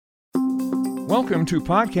Welcome to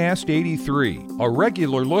Podcast 83, a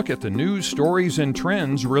regular look at the news, stories, and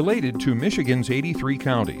trends related to Michigan's 83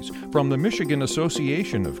 counties from the Michigan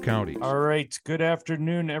Association of Counties. All right. Good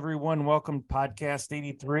afternoon, everyone. Welcome to Podcast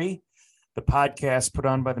 83, the podcast put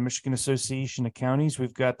on by the Michigan Association of Counties.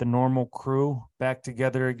 We've got the normal crew back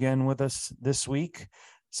together again with us this week.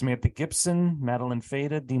 Samantha Gibson, Madeline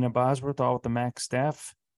Fada, Dina Bosworth, all with the MAC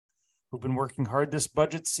staff who've been working hard this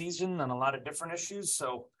budget season on a lot of different issues.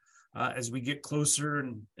 So as we get closer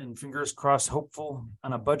and fingers crossed, hopeful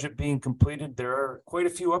on a budget being completed, there are quite a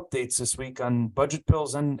few updates this week on budget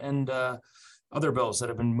bills and other bills that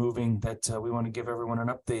have been moving that we want to give everyone an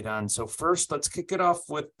update on. So first, let's kick it off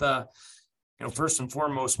with, first and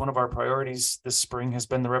foremost, one of our priorities this spring has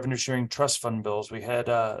been the revenue sharing trust fund bills. We had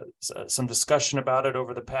some discussion about it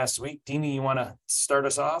over the past week. Dina, you want to start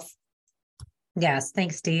us off? Yes,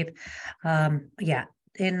 thanks, Steve. In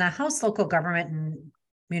the House Local Government and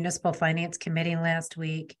Municipal Finance Committee last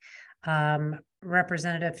week,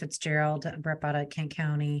 Representative Fitzgerald, rep out of Kent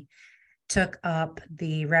County, took up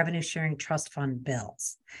the revenue sharing trust fund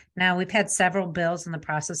bills. Now, we've had several bills in the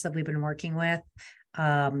process that we've been working with.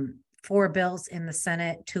 4 bills in the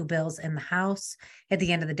Senate, 2 bills in the House. At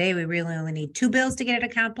the end of the day, we really only need 2 bills to get it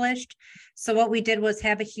accomplished. So what we did was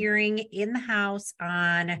have a hearing in the House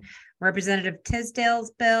on Representative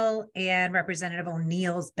Tisdale's bill and Representative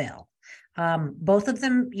O'Neill's bill. Both of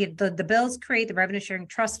them, the bills create the revenue sharing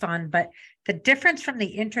trust fund, but the difference from the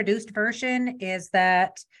introduced version is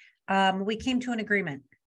that we came to an agreement.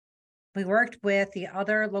 We worked with the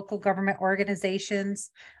other local government organizations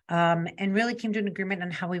and really came to an agreement on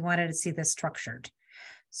how we wanted to see this structured.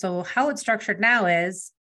 So how it's structured now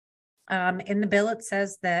is in the bill, it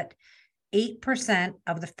says that 8%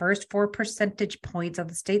 of the first 4 percentage points of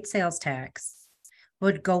the state sales tax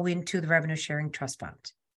would go into the revenue sharing trust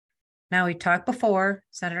fund. Now, we talked before,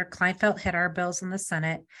 Senator Kleinfeld had our bills in the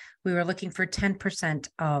Senate. We were looking for 10%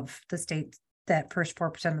 of the state, that first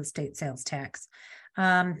 4% of the state sales tax.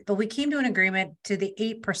 But we came to an agreement to the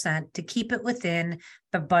 8% to keep it within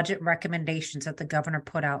the budget recommendations that the governor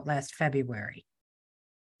put out last February.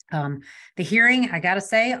 The hearing, I got to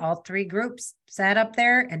say, all 3 groups sat up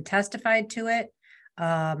there and testified to it,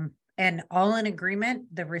 and all in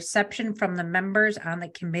agreement. The reception from the members on the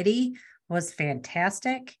committee was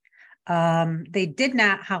fantastic. They did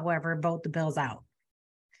not, however, vote the bills out.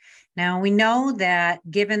 Now, we know that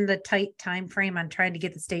given the tight time frame on trying to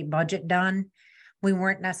get the state budget done, we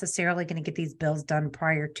weren't necessarily going to get these bills done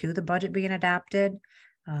prior to the budget being adopted,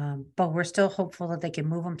 but we're still hopeful that they can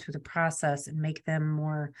move them through the process and make them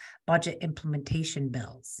more budget implementation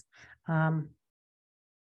bills.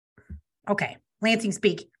 Okay, Lansing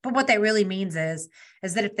speak, but what that really means is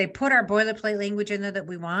that if they put our boilerplate language in there that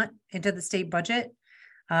we want into the state budget,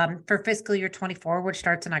 for fiscal year 24, which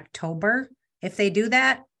starts in October. If they do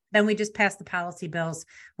that, then we just pass the policy bills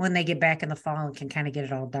when they get back in the fall and can kind of get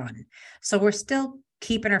it all done. So we're still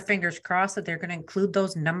keeping our fingers crossed that they're going to include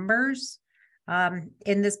those numbers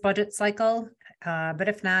in this budget cycle. But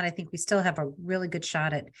if not, I think we still have a really good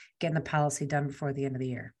shot at getting the policy done before the end of the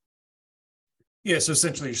year. Yeah, so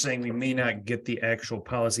essentially you're saying we may not get the actual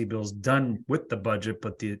policy bills done with the budget,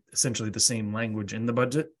 but essentially the same language in the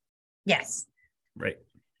budget? Yes. Right.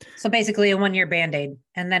 So basically a 1-year Band-Aid,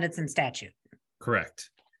 and then it's in statute. Correct.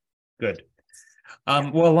 Good.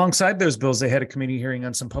 Well, alongside those bills, they had a committee hearing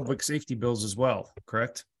on some public safety bills as well,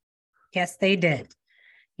 correct? Yes, they did.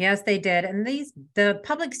 Yes, they did. And the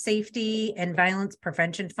public safety and violence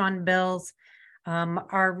prevention fund bills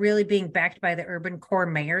are really being backed by the urban core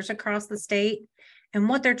mayors across the state. And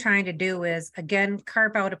what they're trying to do is, again,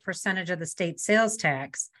 carve out a percentage of the state sales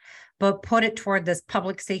tax, but put it toward this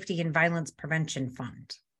public safety and violence prevention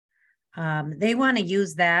fund. They want to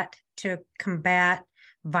use that to combat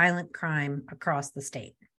violent crime across the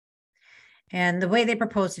state. And the way they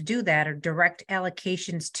propose to do that are direct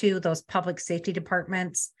allocations to those public safety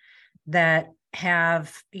departments that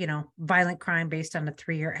have, violent crime based on a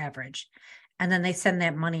 3-year average. And then they send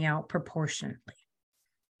that money out proportionately.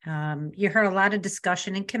 You heard a lot of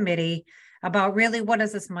discussion in committee about really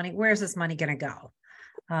where's this money going to go?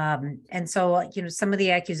 And so, some of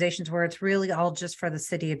the accusations were it's really all just for the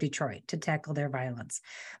city of Detroit to tackle their violence,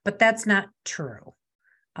 but that's not true.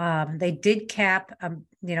 They did cap,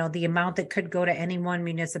 the amount that could go to any one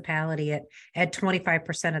municipality at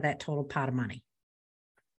 25% of that total pot of money.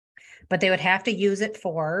 But they would have to use it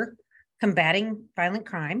for combating violent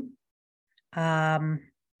crime. And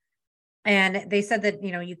they said that,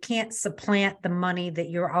 you can't supplant the money that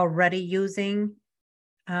you're already using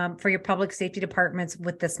for your public safety departments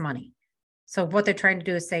with this money. So what they're trying to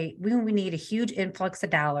do is say, we need a huge influx of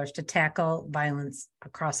dollars to tackle violence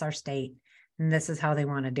across our state. And this is how they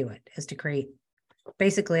want to do it, is to create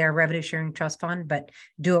basically our revenue sharing trust fund, but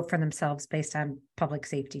do it for themselves based on public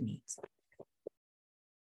safety needs.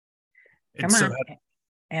 And Come so on,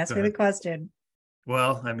 ask go me the ahead. question.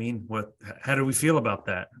 Well, I mean, how do we feel about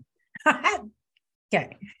that?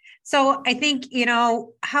 Okay. So I think,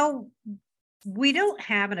 how we don't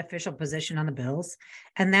have an official position on the bills,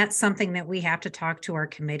 and that's something that we have to talk to our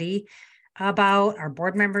committee about, our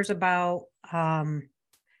board members about.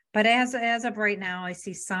 But as of right now, I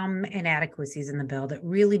see some inadequacies in the bill that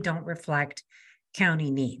really don't reflect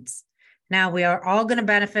county needs. Now, we are all going to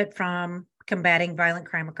benefit from combating violent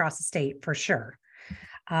crime across the state for sure.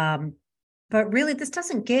 But really, this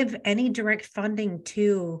doesn't give any direct funding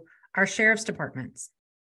to our sheriff's departments.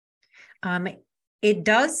 It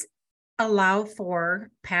does allow for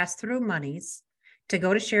pass-through monies to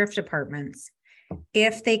go to sheriff's departments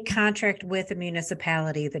if they contract with a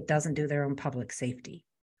municipality that doesn't do their own public safety,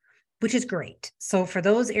 which is great. So for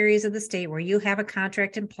those areas of the state where you have a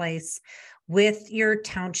contract in place with your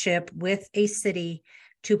township, with a city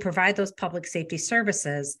to provide those public safety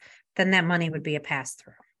services, then that money would be a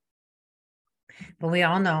pass-through. But we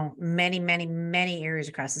all know many, many, many areas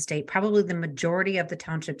across the state, probably the majority of the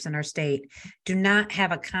townships in our state, do not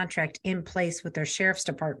have a contract in place with their sheriff's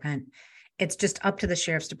department. It's just up to the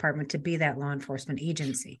sheriff's department to be that law enforcement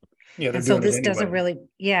agency. Yeah, and so this doesn't really,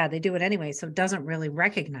 they do it anyway. So it doesn't really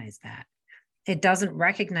recognize that. It doesn't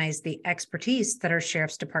recognize the expertise that our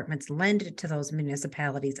sheriff's departments lend to those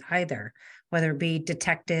municipalities either, whether it be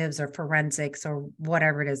detectives or forensics or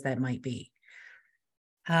whatever it is that might be.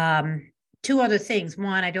 Two other things.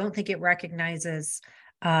 One, I don't think it recognizes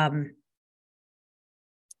the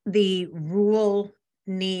rural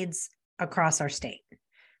needs across our state.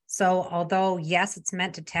 So although, yes, it's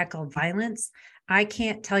meant to tackle violence, I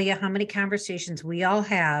can't tell you how many conversations we all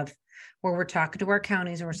have where we're talking to our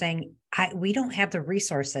counties and we're saying, we don't have the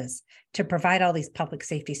resources to provide all these public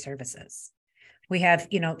safety services. We have,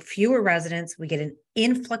 fewer residents, we get an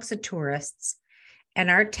influx of tourists, and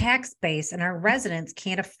our tax base and our residents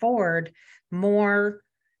can't afford more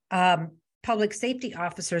public safety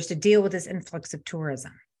officers to deal with this influx of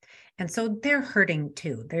tourism. And so they're hurting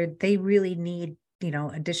too. They really need,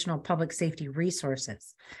 additional public safety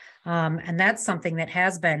resources. And that's something that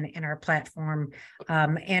has been in our platform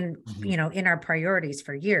and, in our priorities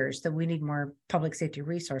for years, that we need more public safety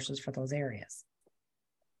resources for those areas.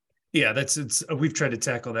 Yeah, we've tried to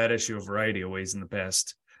tackle that issue a variety of ways in the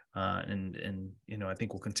past. And I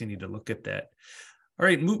think we'll continue to look at that. All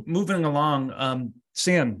right, moving along.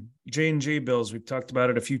 Sam, J&J bills, we've talked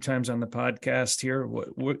about it a few times on the podcast here.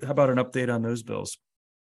 How about an update on those bills?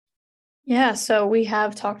 Yeah, so we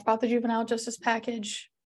have talked about the juvenile justice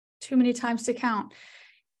package too many times to count.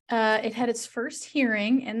 It had its first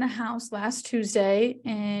hearing in the House last Tuesday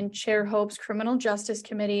in Chair Hope's Criminal Justice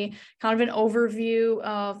Committee, kind of an overview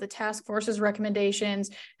of the task force's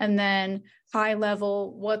recommendations, and then high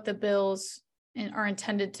level what the bills are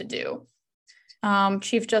intended to do.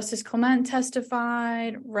 Chief Justice Clement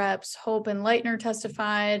testified, Reps Hope and Leitner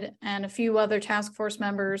testified, and a few other task force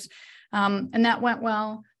members, and that went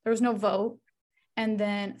well. There was no vote. And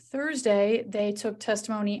then Thursday, they took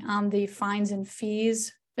testimony on the fines and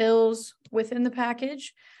fees bills within the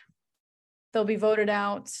package. They'll be voted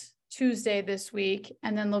out Tuesday this week,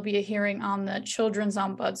 and then there'll be a hearing on the children's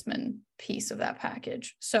ombudsman piece of that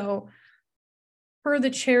package. So per the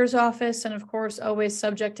chair's office, and of course, always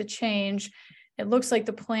subject to change, it looks like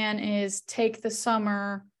the plan is take the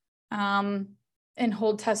summer and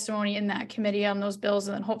hold testimony in that committee on those bills,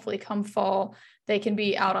 and then hopefully come fall, they can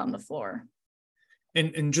be out on the floor.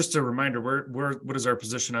 And just a reminder, what is our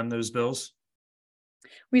position on those bills?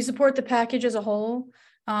 We support the package as a whole.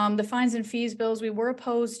 The fines and fees bills we were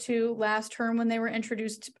opposed to last term when they were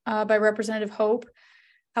introduced by Representative Hope.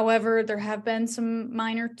 However, there have been some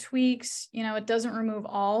minor tweaks. It doesn't remove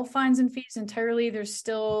all fines and fees entirely. There's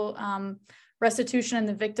still restitution and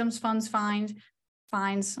the victims' fines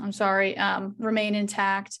remain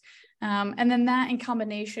intact. And then that in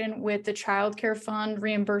combination with the child care fund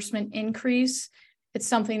reimbursement increase, it's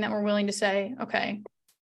something that we're willing to say, okay,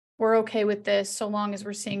 we're okay with this so long as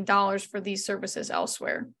we're seeing dollars for these services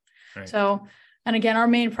elsewhere. Right. So, and again, our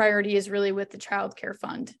main priority is really with the child care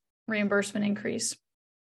fund reimbursement increase.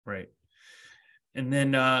 Right. And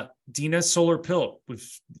then Dina, solar pill.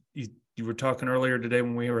 You were talking earlier today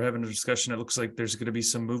when we were having a discussion. It looks like there's going to be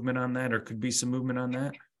some movement on that, or could be some movement on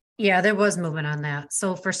that. Yeah, there was movement on that.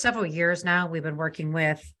 So for several years now, we've been working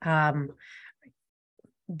with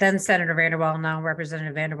then Senator Vanderwall, now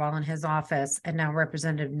Representative Vanderwall in his office, and now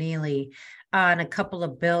Representative Neely on a couple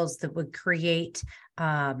of bills that would create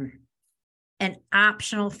an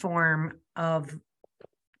optional form of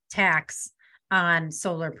tax on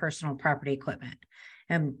solar personal property equipment.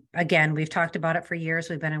 And again, we've talked about it for years.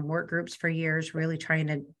 We've been in work groups for years, really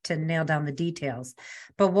trying to nail down the details.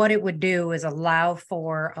 But what it would do is allow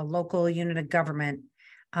for a local unit of government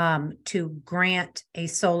to grant a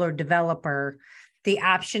solar developer the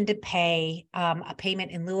option to pay a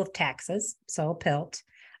payment in lieu of taxes, so a PILT,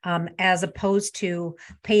 as opposed to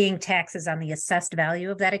paying taxes on the assessed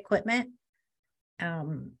value of that equipment.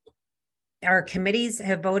 Our committees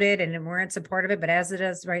have voted and we're in support of it, but as it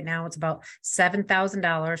is right now, it's about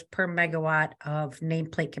 $7,000 per megawatt of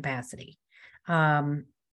nameplate capacity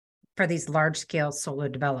for these large scale solar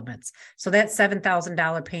developments. So that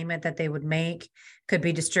 $7,000 payment that they would make could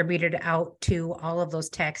be distributed out to all of those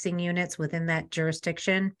taxing units within that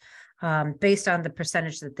jurisdiction based on the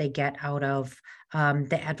percentage that they get out of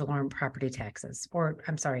the ad valorem property taxes, or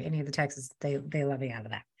I'm sorry, any of the taxes they levy out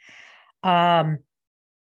of that.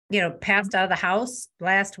 Passed out of the House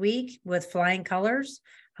last week with flying colors.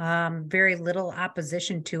 Very little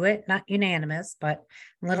opposition to it, not unanimous, but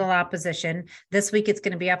little opposition. This week it's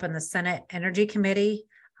going to be up in the Senate Energy Committee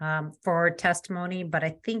for testimony. But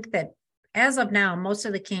I think that as of now, most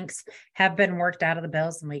of the kinks have been worked out of the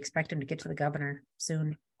bills, and we expect them to get to the governor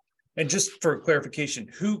soon. And just for clarification,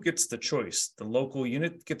 who gets the choice? The local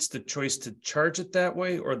unit gets the choice to charge it that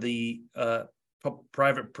way, or the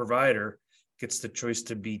private provider gets the choice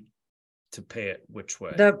to pay it which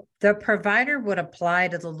way? The provider would apply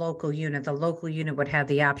to the local unit. The local unit would have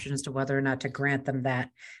the option as to whether or not to grant them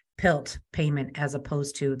that PILT payment as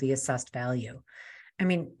opposed to the assessed value. I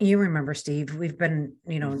mean, you remember, Steve, we've been,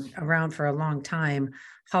 around for a long time,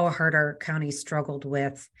 how hard our county struggled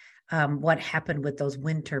with what happened with those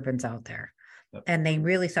wind turbines out there. Yep. And they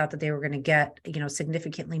really thought that they were going to get,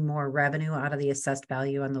 significantly more revenue out of the assessed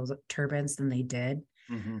value on those turbines than they did.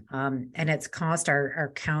 Mm-hmm. And it's cost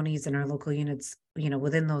our counties and our local units,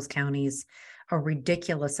 within those counties, a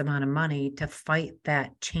ridiculous amount of money to fight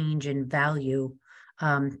that change in value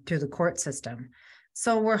through the court system.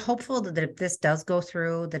 So we're hopeful that if this does go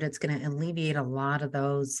through, that it's going to alleviate a lot of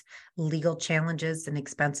those legal challenges and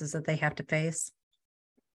expenses that they have to face.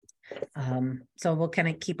 So we'll kind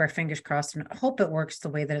of keep our fingers crossed and hope it works the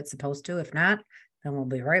way that it's supposed to. If not, then we'll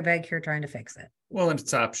be right back here trying to fix it. Well, and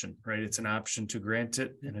it's option, right? It's an option to grant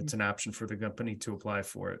it, and it's an option for the company to apply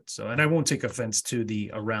for it. So, and I won't take offense to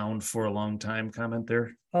the around for a long time comment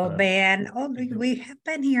there. Oh, man. We have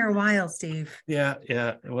been here a while, Steve. Yeah.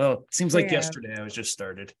 Well, it seems like yesterday I was just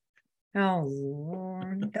started. Oh,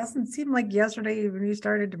 Lord. It doesn't seem like yesterday when you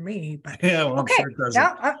started to me, but yeah, well, okay. I'm sure it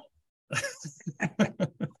doesn't.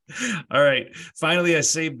 All right. Finally, I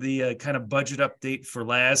saved the kind of budget update for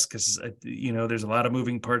last because, there's a lot of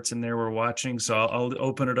moving parts in there we're watching. So I'll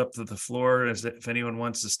open it up to the floor if anyone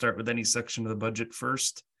wants to start with any section of the budget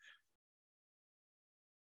first.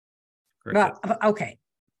 Well, okay.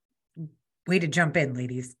 Way to jump in,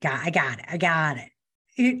 ladies. I got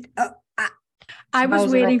it. I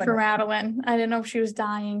was waiting for Madeline. I didn't know if she was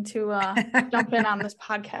dying to jump in on this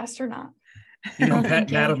podcast or not.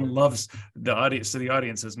 Madeline loves the audience. So the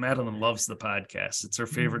audience says Madeline loves the podcast. It's her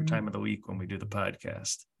favorite time of the week when we do the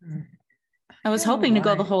podcast. I was hoping to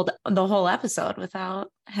go the whole episode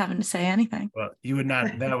without having to say anything. Well, you would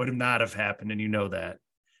not. That would not have happened, and you know that.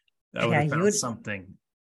 That would have found something.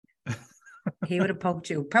 He would have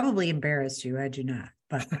poked you, probably embarrassed you had you not.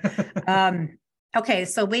 But okay,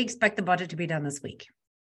 so we expect the budget to be done this week.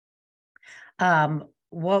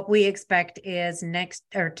 What we expect is next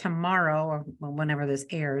or tomorrow, or whenever this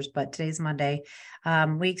airs, but today's Monday.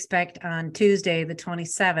 We expect on Tuesday, the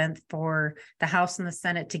 27th, for the House and the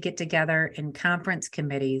Senate to get together in conference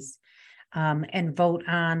committees and vote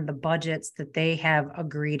on the budgets that they have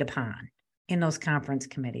agreed upon in those conference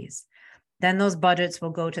committees. Then those budgets will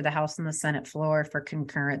go to the House and the Senate floor for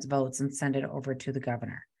concurrence votes and send it over to the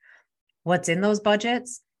governor. What's in those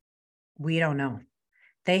budgets? We don't know.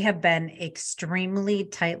 They have been extremely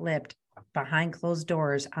tight-lipped behind closed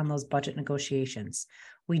doors on those budget negotiations.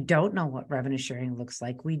 We don't know what revenue sharing looks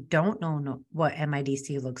like. We don't know what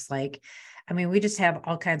MIDC looks like. I mean, we just have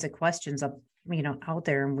all kinds of questions up, out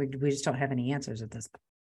there, and we just don't have any answers at this point.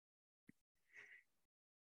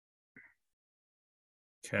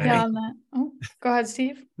 Okay. Yeah, go ahead,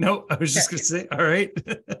 Steve. No, I was just going to say, all right.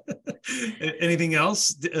 Anything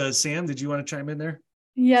else? Sam, did you want to chime in there?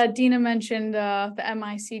 Yeah, Dina mentioned the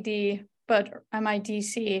MIDC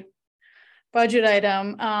budget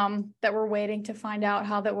item that we're waiting to find out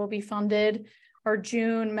how that will be funded. Our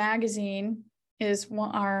June magazine is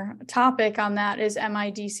our topic on that is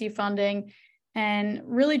MIDC funding, and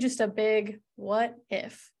really just a big what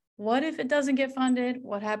if what if it doesn't get funded?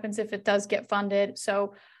 What happens if it does get funded?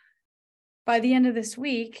 So by the end of this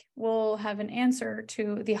week, we'll have an answer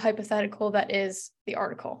to the hypothetical that is the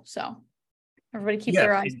article. So everybody keep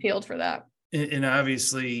their eyes peeled for that. And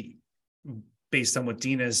obviously, based on what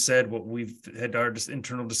Dina has said, what we've had our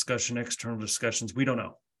internal discussion, external discussions, we don't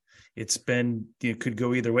know. It's been, it could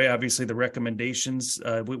go either way. Obviously, the recommendations,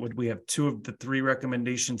 we have 2 of the 3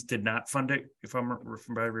 recommendations did not fund it, if I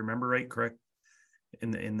remember right, correct?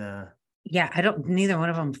 In the Yeah, neither one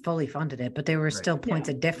of them fully funded it, but they were still points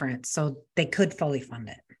of difference. So they could fully fund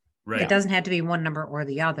it. Right. It doesn't have to be one number or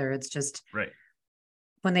the other. It's just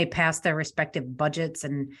when they pass their respective budgets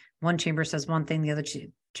and one chamber says one thing, the other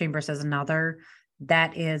chamber says another,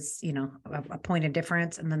 that is, a point of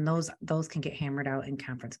difference. And then those can get hammered out in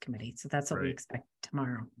conference committee. So that's what we expect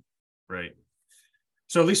tomorrow. Right.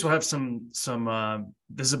 So at least we'll have some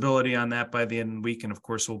visibility on that by the end of the week. And of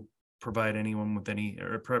course, we'll provide everyone with any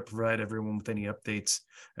updates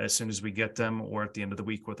as soon as we get them, or at the end of the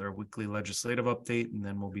week with our weekly legislative update. And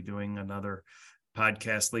then we'll be doing another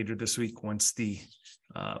podcast later this week once the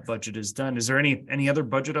budget is done. Is there any other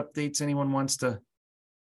budget updates anyone wants to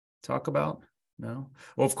talk about? No?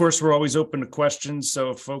 Well, of course, we're always open to questions. So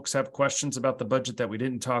if folks have questions about the budget that we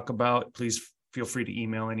didn't talk about, please feel free to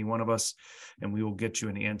email any one of us and we will get you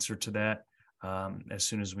an answer to that as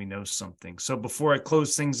soon as we know something. So before I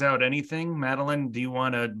close things out, anything, Madeline, do you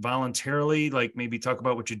want to voluntarily maybe talk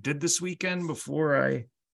about what you did this weekend before I?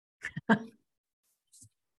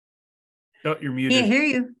 Oh, you're muted. Can't hear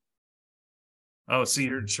you. Oh, see,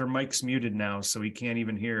 her mic's muted now, so we can't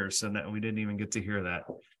even hear her. So that we didn't even get to hear that.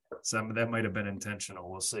 That might have been intentional.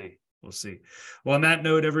 We'll see. Well, on that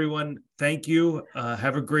note, everyone, thank you.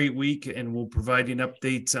 Have a great week, and we'll provide you an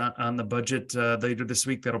update on the budget later this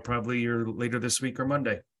week. That'll probably later this week or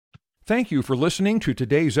Monday. Thank you for listening to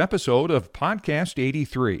today's episode of Podcast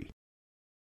 83.